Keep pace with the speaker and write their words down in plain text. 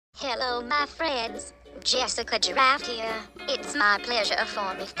Hello, my friends. Jessica Giraffe here. It's my pleasure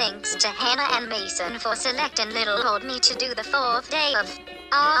for me. Thanks to Hannah and Mason for selecting little old me to do the fourth day of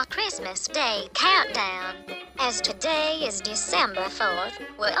our Christmas Day countdown. As today is December 4th,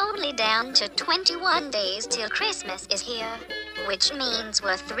 we're only down to 21 days till Christmas is here, which means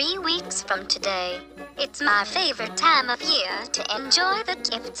we're 3 weeks from today. It's my favorite time of year to enjoy the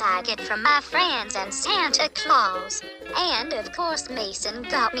gifts I get from my friends and Santa Claus. And of course Mason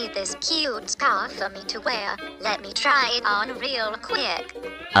got me this cute scarf for me to wear. Let me try it on real quick.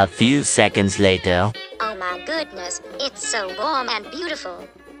 A few seconds later. Oh my goodness, it's so warm and beautiful.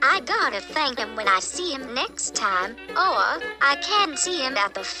 I gotta thank him when I see him next time, or I can see him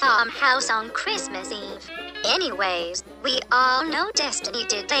at the farmhouse on Christmas Eve. Anyways, we all know Destiny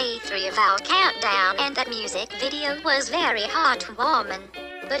did day 3 of our countdown and that music video was very heartwarming.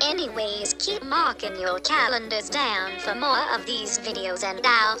 But anyways, keep marking your calendars down for more of these videos and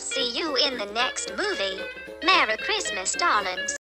I'll see you in the next movie. Merry Christmas, darlings.